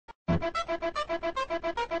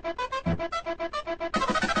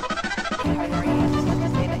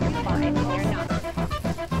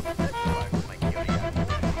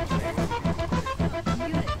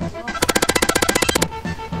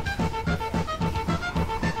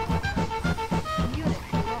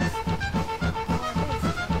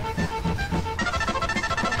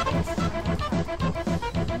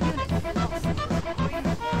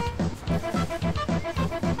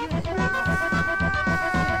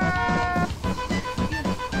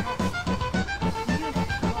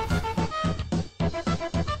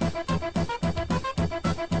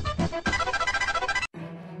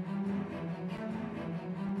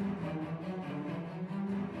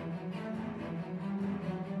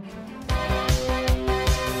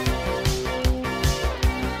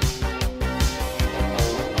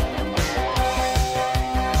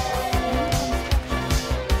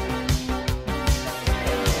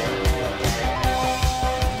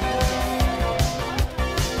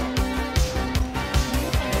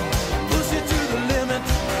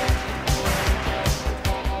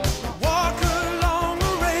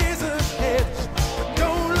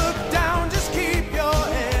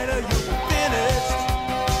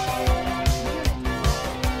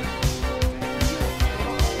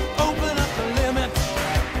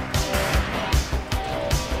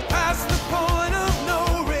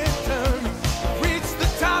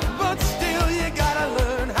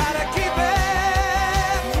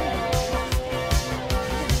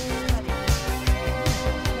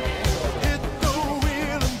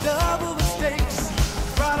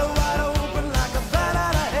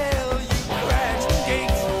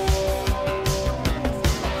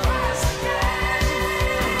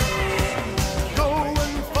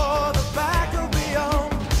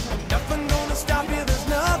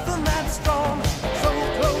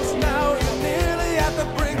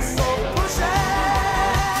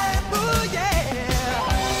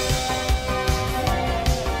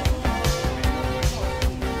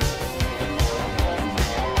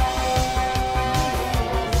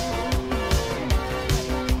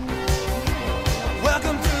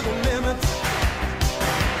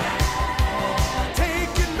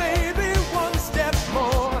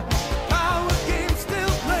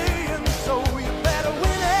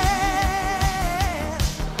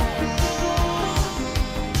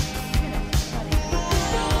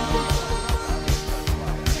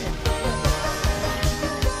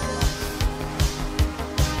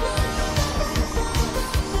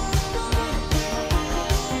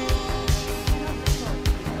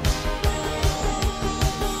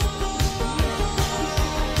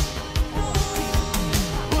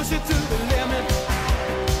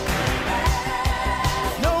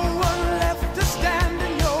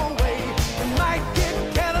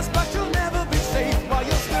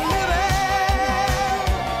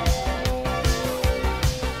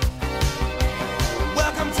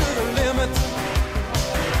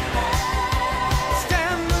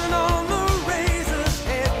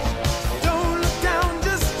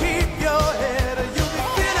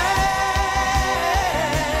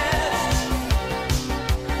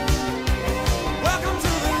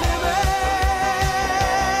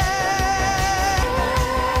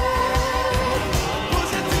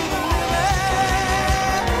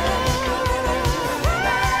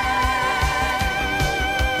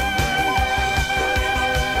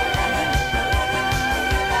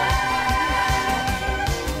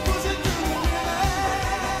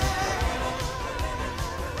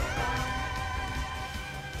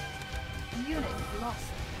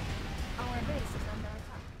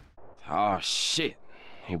Oh shit.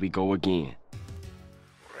 Here we go again.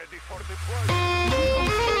 Ready for deployment.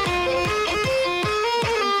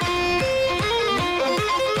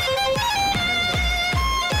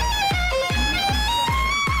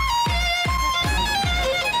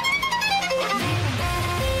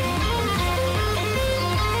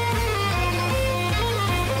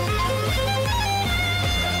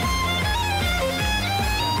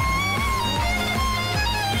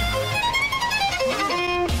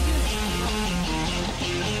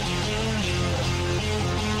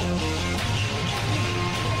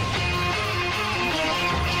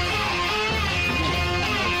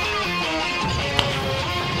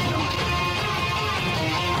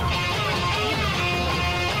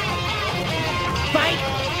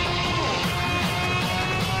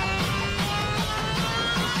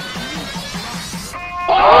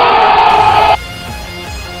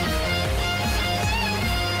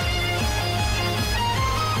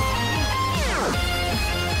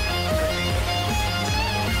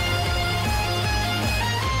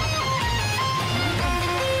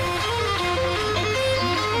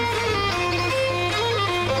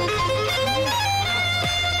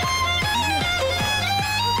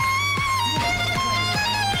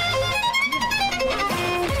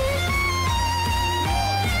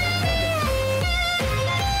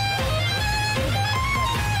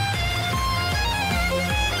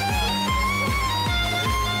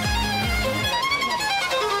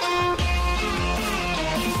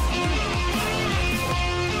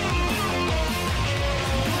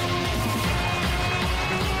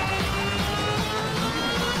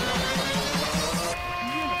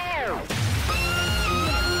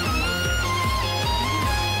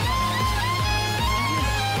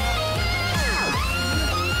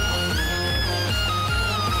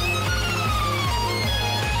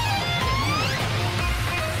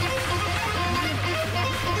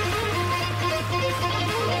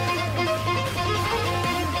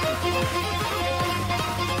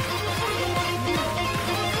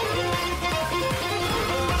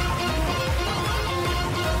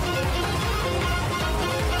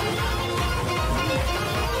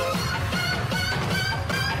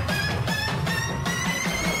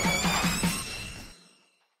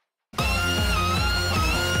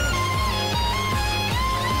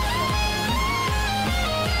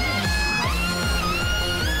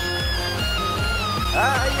 Ay,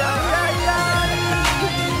 ay, ay, ay.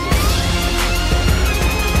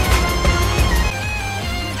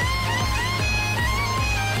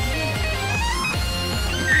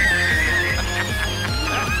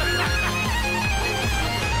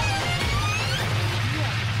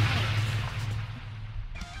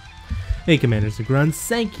 Hey Commanders and Grunts,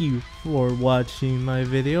 thank you for watching my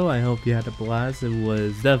video. I hope you had a blast. It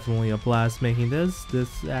was definitely a blast making this.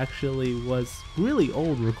 This actually was really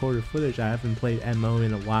old recorded footage. I haven't played MO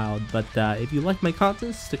in a while, but if you like my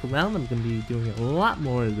content, stick around. I'm going to be doing a lot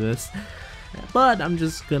more of this. But I'm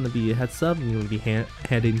just going to be a heads up. I'm going to be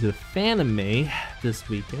heading to Fanime this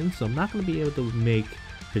weekend, so I'm not going to be able to make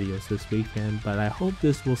videos this weekend, but I hope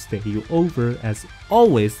this will stay you over. As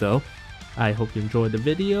always though, I hope you enjoyed the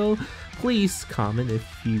video. Please comment if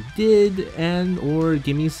you did, and or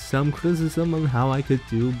give me some criticism on how I could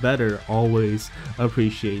do better. Always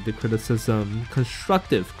appreciate the criticism,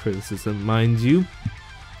 constructive criticism mind you.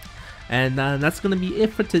 And that's gonna be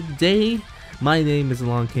it for today. My name is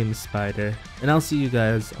Along Came the Spider, and I'll see you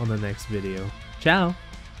guys on the next video. Ciao!